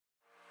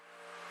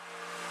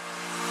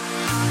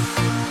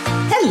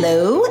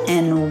Hello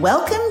and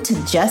welcome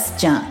to Just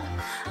Jump.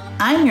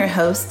 I'm your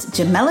host,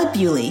 Jamela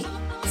Bewley,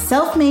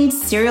 self-made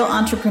serial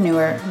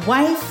entrepreneur,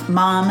 wife,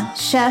 mom,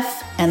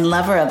 chef, and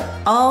lover of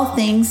all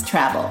things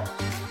travel.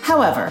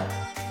 However,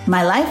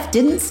 my life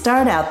didn't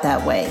start out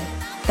that way.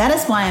 That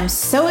is why I'm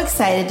so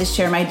excited to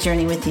share my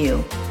journey with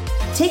you.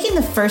 Taking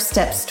the first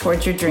steps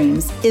towards your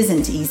dreams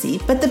isn't easy,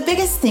 but the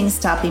biggest thing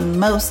stopping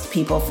most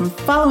people from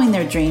following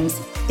their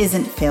dreams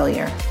isn't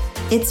failure.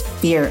 It's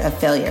fear of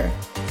failure.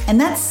 And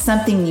that's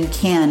something you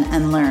can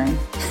unlearn.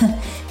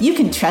 You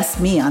can trust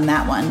me on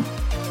that one.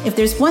 If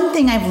there's one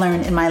thing I've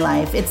learned in my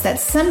life, it's that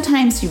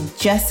sometimes you've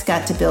just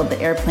got to build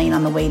the airplane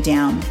on the way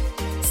down.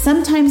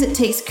 Sometimes it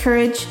takes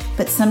courage,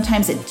 but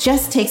sometimes it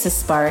just takes a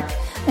spark,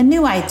 a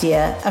new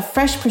idea, a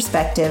fresh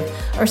perspective,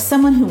 or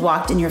someone who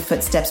walked in your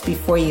footsteps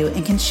before you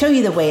and can show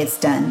you the way it's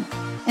done.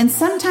 And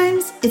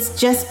sometimes it's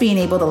just being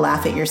able to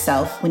laugh at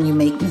yourself when you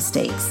make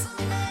mistakes,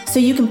 so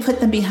you can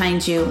put them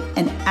behind you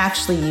and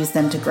actually use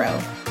them to grow.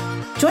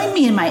 Join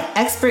me and my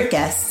expert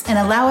guests and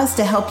allow us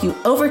to help you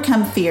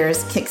overcome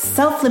fears, kick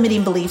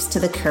self-limiting beliefs to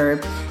the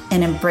curb,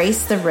 and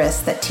embrace the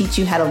risks that teach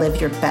you how to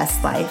live your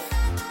best life.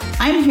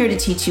 I'm here to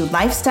teach you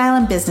lifestyle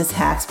and business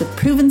hacks with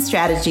proven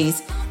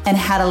strategies and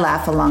how to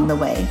laugh along the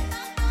way.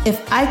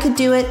 If I could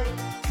do it,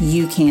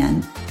 you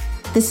can.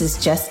 This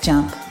is Just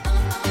Jump.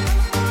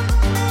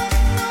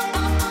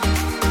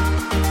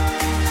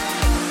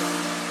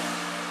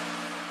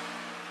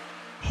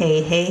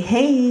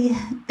 Hey.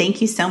 Thank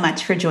you so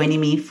much for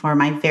joining me for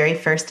my very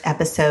first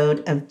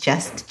episode of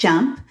Just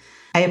Jump.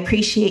 I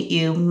appreciate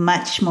you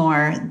much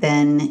more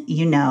than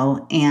you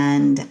know.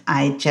 And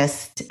I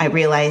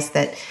realize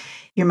that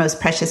your most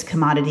precious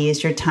commodity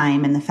is your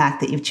time, and the fact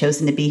that you've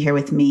chosen to be here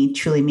with me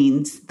truly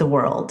means the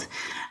world.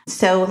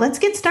 So let's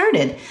get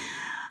started.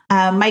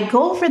 My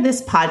goal for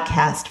this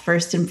podcast,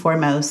 first and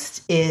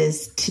foremost,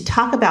 is to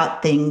talk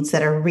about things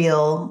that are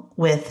real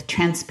with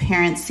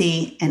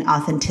transparency and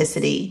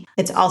authenticity.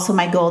 It's also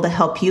my goal to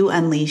help you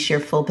unleash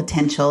your full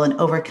potential and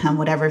overcome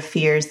whatever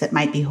fears that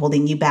might be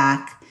holding you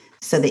back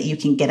so that you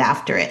can get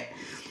after it.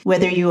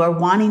 Whether you are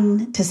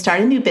wanting to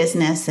start a new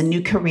business, a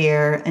new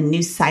career, a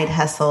new side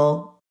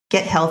hustle,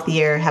 get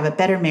healthier, have a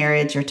better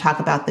marriage, or talk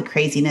about the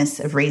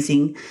craziness of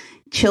raising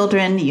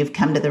children, you've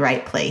come to the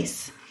right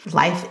place.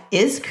 Life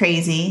is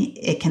crazy.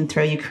 It can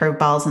throw you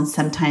curveballs, and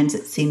sometimes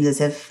it seems as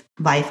if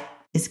life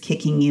is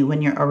kicking you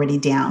when you're already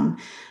down.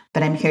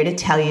 But I'm here to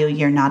tell you,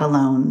 you're not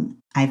alone.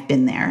 I've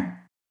been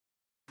there.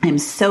 I'm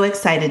so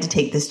excited to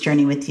take this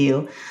journey with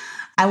you.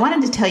 I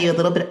wanted to tell you a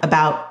little bit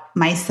about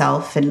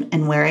myself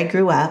and where I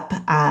grew up.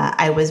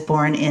 I was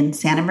born in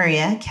Santa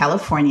Maria,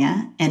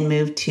 California, and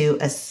moved to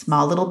a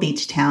small little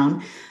beach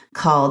town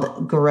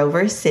called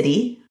Grover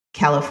City,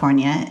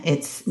 California.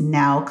 It's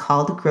now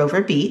called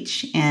Grover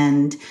Beach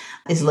and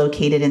is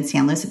located in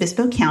San Luis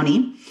Obispo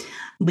County.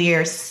 We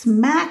are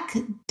smack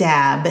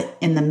dab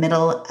in the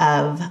middle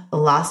of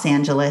Los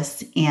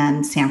Angeles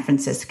and San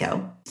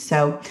Francisco.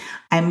 So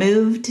I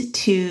moved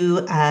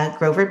to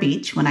Grover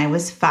Beach when I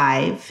was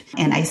 5,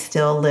 and I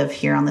still live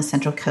here on the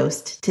Central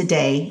Coast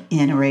today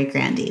in Arroyo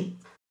Grande.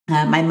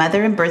 My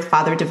mother and birth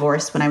father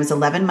divorced when I was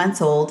 11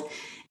 months old,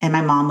 and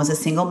my mom was a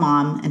single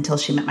mom until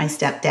she met my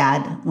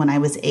stepdad when I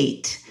was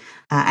 8.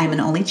 I'm an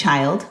only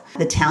child.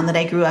 The town that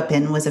I grew up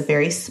in was a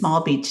very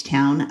small beach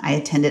town. I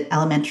attended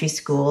elementary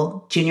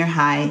school, junior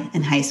high,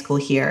 and high school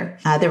here.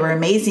 There were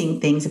amazing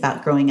things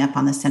about growing up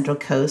on the Central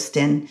Coast,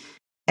 and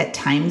at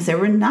times there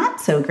were not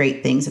so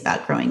great things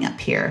about growing up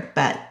here.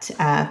 But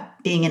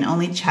being an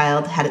only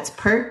child had its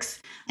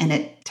perks, and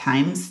at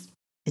times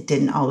it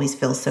didn't always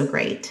feel so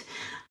great.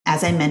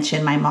 As I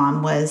mentioned, my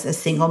mom was a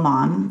single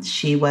mom.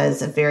 She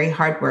was a very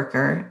hard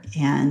worker,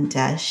 and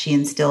she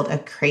instilled a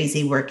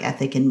crazy work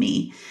ethic in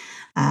me.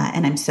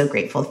 And I'm so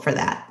grateful for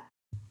that.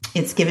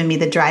 It's given me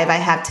the drive I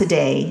have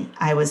today.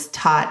 I was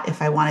taught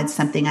if I wanted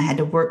something, I had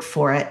to work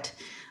for it.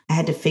 I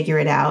had to figure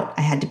it out.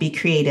 I had to be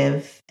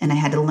creative, and I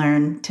had to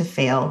learn to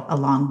fail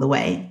along the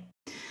way.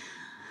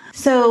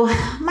 So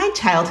my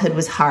childhood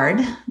was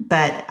hard,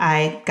 but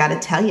I got to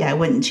tell you, I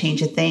wouldn't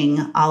change a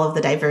thing. All of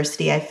the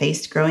diversity I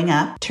faced growing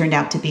up turned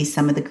out to be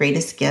some of the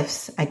greatest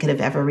gifts I could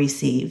have ever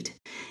received.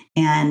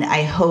 And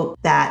I hope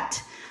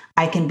that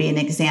I can be an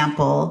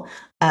example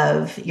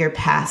of your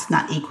past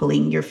not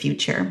equaling your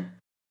future.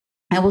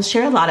 I will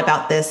share a lot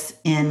about this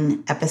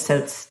in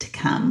episodes to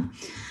come.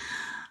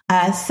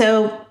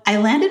 So I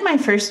landed my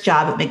first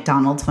job at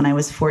McDonald's when I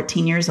was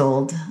 14 years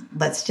old.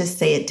 Let's just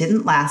say it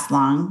didn't last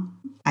long.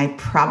 I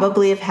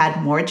probably have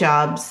had more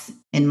jobs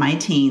in my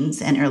teens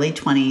and early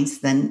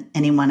 20s than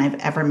anyone I've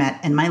ever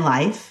met in my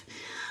life.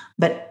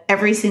 But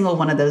every single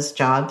one of those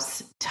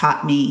jobs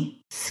taught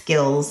me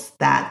skills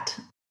that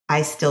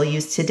I still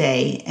use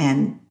today,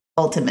 and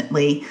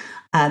ultimately,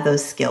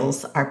 those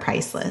skills are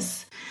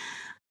priceless.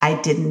 I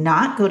did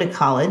not go to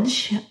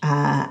college.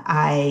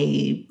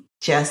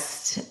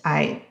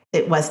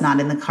 It was not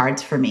in the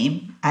cards for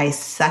me. I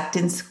sucked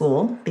in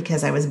school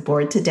because I was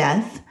bored to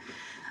death.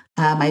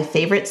 My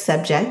favorite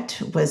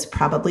subject was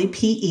probably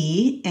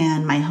PE,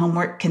 and my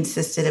homework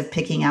consisted of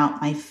picking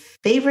out my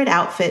favorite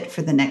outfit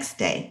for the next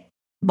day.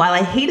 While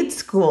I hated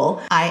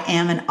school, I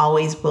am and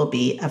always will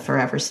be a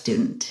forever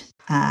student.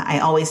 I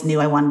always knew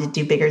I wanted to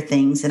do bigger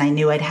things, and I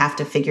knew I'd have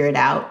to figure it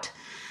out.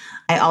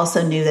 I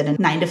also knew that a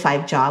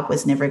 9-to-5 job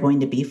was never going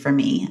to be for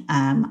me.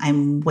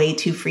 I'm way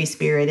too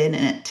free-spirited,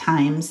 and at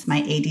times my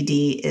ADD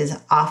is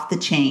off the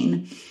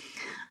chain.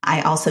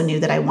 I also knew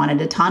that I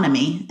wanted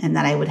autonomy and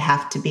that I would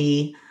have to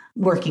be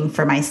working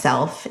for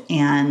myself,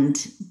 and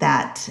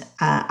that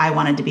I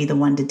wanted to be the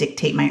one to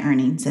dictate my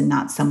earnings and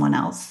not someone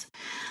else.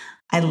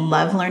 I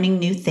love learning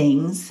new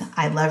things.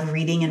 I love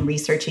reading and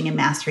researching and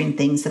mastering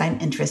things that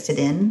I'm interested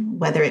in,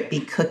 whether it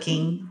be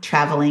cooking,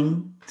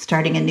 traveling,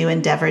 starting a new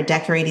endeavor,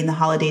 decorating the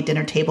holiday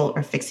dinner table,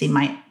 or fixing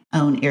my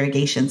own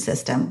irrigation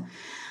system.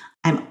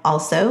 I'm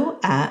also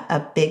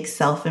a big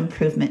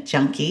self-improvement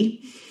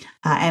junkie.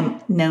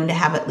 I'm known to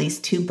have at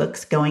least 2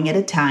 books going at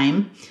a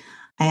time.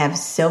 I have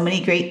so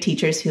many great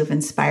teachers who have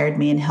inspired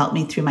me and helped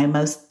me through my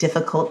most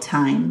difficult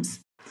times.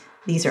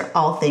 These are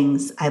all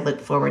things I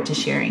look forward to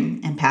sharing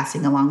and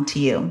passing along to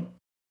you.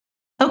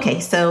 Okay,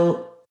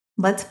 so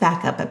let's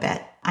back up a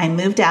bit. I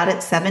moved out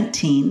at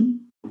 17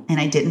 and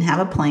I didn't have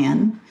a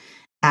plan.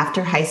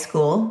 After high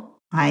school,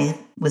 I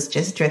was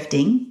just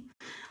drifting.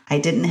 I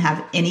didn't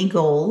have any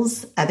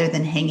goals other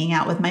than hanging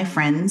out with my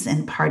friends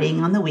and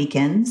partying on the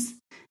weekends.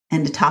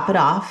 And to top it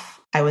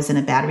off, I was in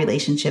a bad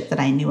relationship that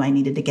I knew I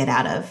needed to get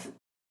out of.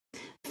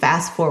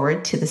 Fast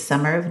forward to the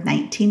summer of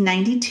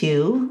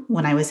 1992,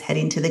 when I was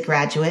heading to the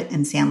Graduate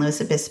in San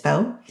Luis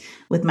Obispo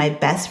with my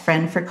best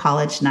friend for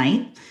college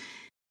night.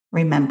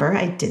 Remember,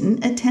 I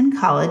didn't attend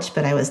college,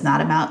 but I was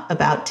not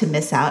about to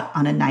miss out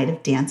on a night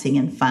of dancing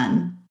and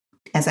fun.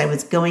 As I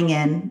was going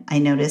in, I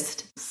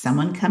noticed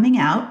someone coming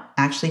out,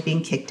 actually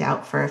being kicked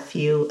out for a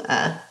few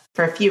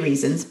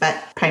reasons,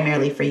 but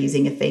primarily for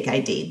using a fake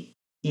ID.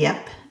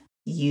 Yep,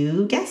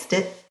 you guessed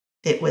it.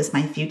 It was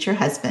my future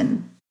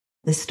husband.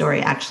 This story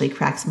actually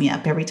cracks me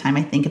up every time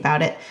I think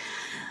about it.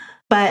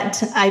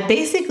 But I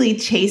basically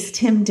chased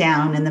him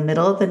down in the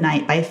middle of the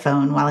night by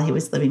phone while he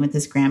was living with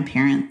his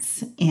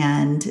grandparents.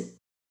 And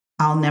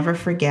I'll never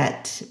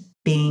forget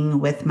being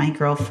with my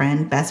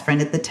girlfriend, best friend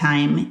at the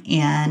time.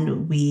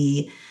 And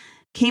we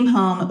came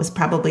home. It was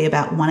probably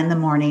about 1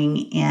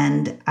 a.m.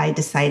 And I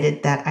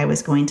decided that I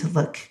was going to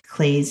look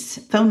Clay's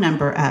phone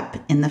number up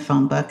in the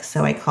phone book.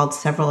 So I called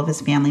several of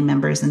his family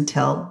members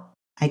until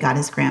I got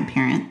his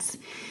grandparents,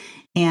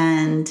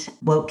 and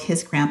woke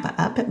his grandpa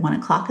up at 1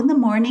 o'clock in the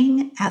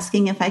morning,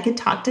 asking if I could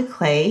talk to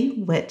Clay,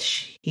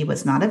 which he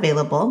was not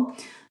available.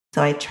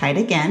 So I tried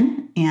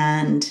again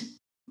and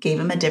gave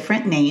him a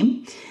different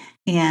name.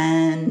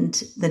 And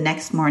the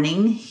next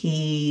morning,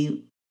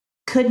 he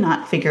could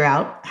not figure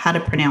out how to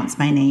pronounce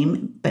my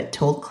name, but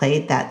told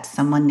Clay that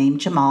someone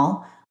named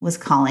Jamal was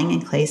calling,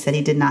 and Clay said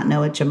he did not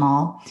know a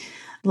Jamal.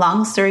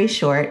 Long story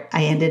short,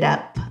 I ended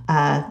up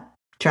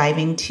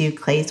driving to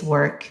Clay's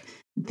work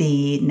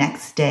the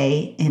next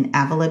day in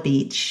Avila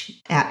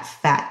Beach at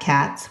Fat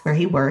Cats, where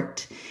he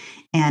worked,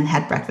 and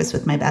had breakfast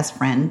with my best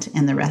friend,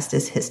 and the rest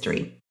is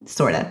history,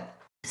 sort of.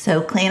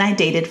 So Clay and I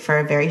dated for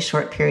a very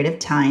short period of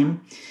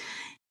time,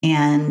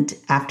 and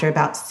after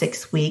about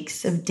 6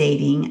 weeks of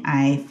dating,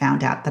 I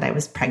found out that I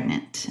was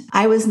pregnant.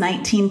 I was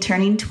 19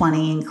 turning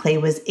 20, and Clay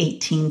was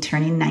 18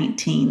 turning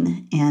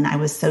 19, and I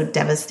was so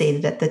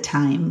devastated at the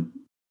time.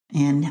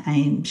 And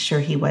I'm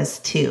sure he was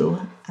too.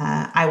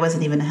 I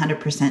wasn't even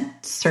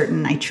 100%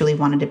 certain I truly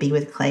wanted to be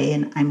with Clay,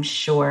 and I'm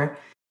sure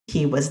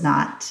he was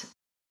not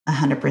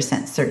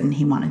 100% certain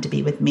he wanted to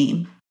be with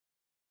me.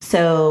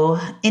 So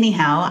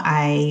anyhow,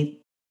 I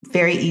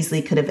very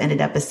easily could have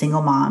ended up a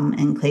single mom,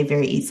 and Clay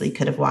very easily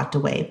could have walked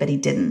away, but he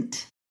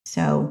didn't.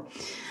 So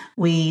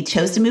we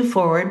chose to move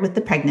forward with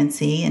the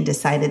pregnancy and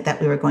decided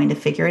that we were going to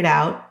figure it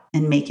out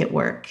and make it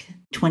work.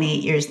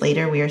 28 years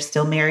later, we are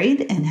still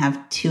married and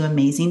have 2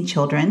 amazing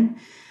children.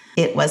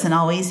 It wasn't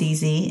always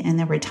easy, and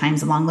there were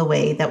times along the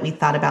way that we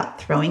thought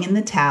about throwing in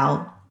the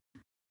towel.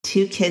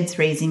 2 kids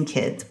raising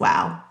kids.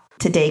 Wow.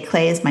 Today,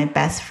 Clay is my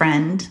best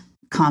friend,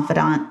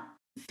 confidant,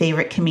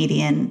 favorite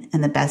comedian,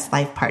 and the best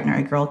life partner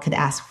a girl could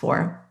ask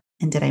for.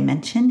 And did I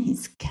mention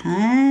he's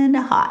kind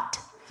of hot?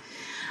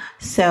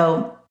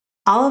 So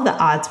all of the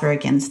odds were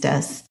against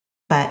us,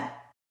 but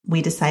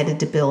we decided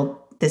to build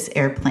this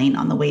airplane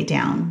on the way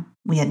down.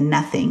 We had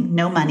nothing,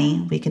 no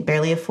money. We could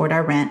barely afford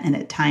our rent, and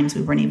at times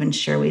we weren't even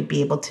sure we'd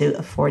be able to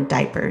afford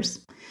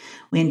diapers.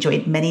 We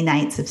enjoyed many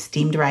nights of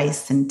steamed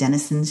rice and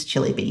Denison's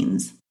chili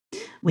beans.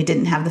 We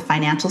didn't have the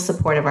financial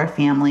support of our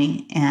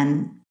family,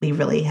 and we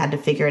really had to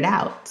figure it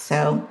out.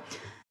 So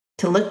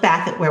to look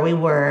back at where we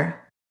were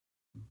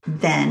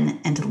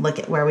then and to look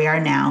at where we are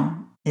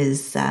now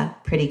is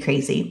pretty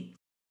crazy.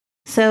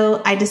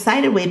 So I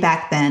decided way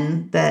back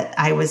then that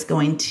I was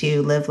going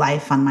to live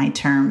life on my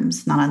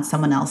terms, not on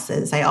someone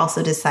else's. I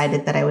also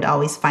decided that I would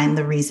always find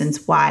the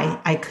reasons why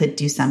I could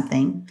do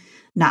something,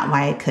 not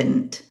why I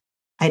couldn't.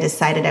 I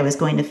decided I was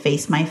going to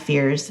face my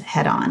fears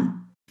head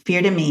on.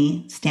 Fear to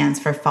me stands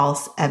for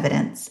false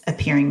evidence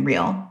appearing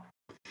real.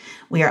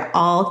 We are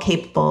all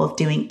capable of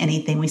doing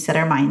anything we set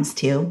our minds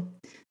to.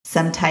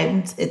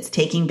 Sometimes it's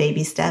taking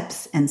baby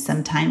steps, and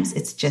sometimes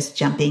it's just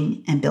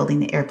jumping and building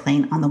the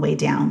airplane on the way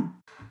down.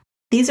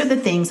 These are the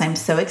things I'm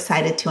so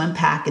excited to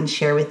unpack and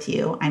share with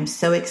you. I'm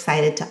so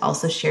excited to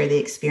also share the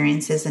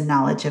experiences and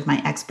knowledge of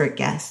my expert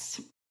guests.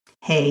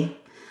 Hey,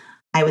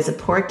 I was a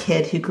poor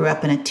kid who grew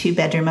up in a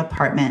 2-bedroom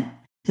apartment,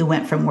 who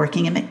went from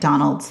working at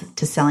McDonald's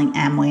to selling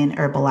Amway and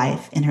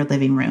Herbalife in her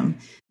living room,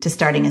 to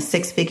starting a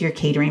 6-figure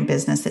catering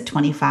business at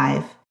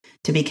 25,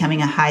 to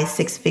becoming a high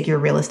 6-figure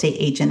real estate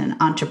agent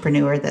and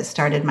entrepreneur that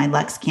started my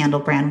Lux Candle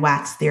brand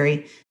Wax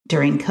Theory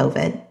during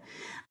COVID.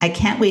 I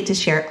can't wait to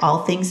share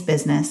all things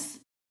business,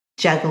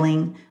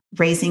 juggling,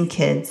 raising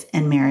kids,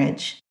 and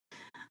marriage.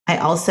 I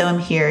also am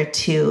here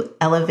to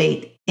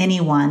elevate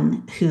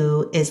anyone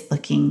who is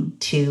looking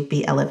to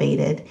be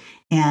elevated.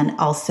 And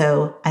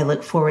also, I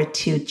look forward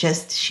to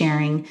just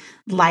sharing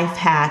life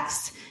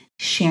hacks,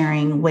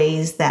 sharing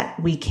ways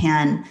that we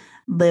can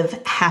live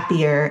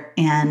happier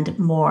and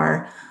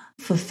more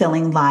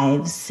fulfilling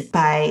lives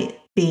by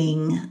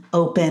being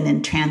open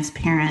and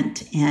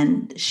transparent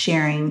and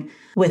sharing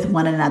with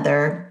one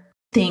another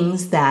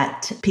things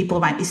that people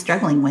might be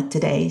struggling with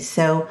today.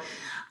 So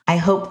I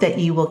hope that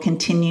you will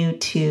continue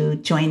to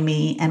join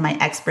me and my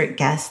expert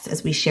guests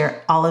as we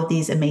share all of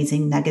these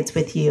amazing nuggets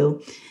with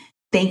you.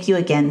 Thank you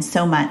again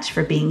so much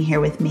for being here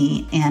with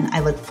me, and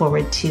I look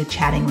forward to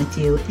chatting with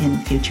you in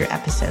future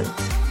episodes.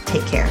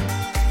 Take care.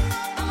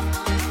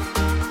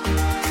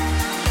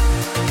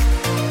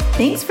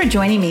 Thanks for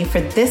joining me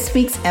for this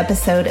week's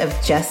episode of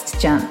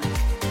Just Jump.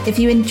 If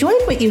you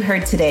enjoyed what you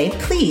heard today,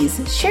 please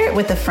share it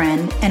with a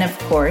friend. And of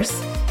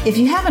course, if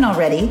you haven't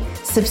already,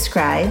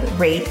 subscribe,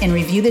 rate, and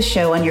review the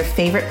show on your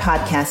favorite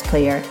podcast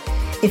player.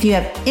 If you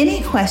have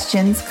any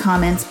questions,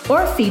 comments,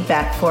 or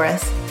feedback for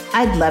us,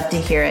 I'd love to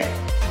hear it.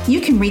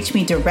 You can reach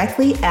me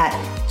directly at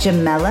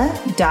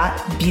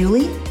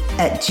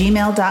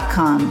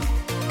jamela.bewley@gmail.com.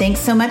 Thanks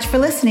so much for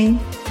listening.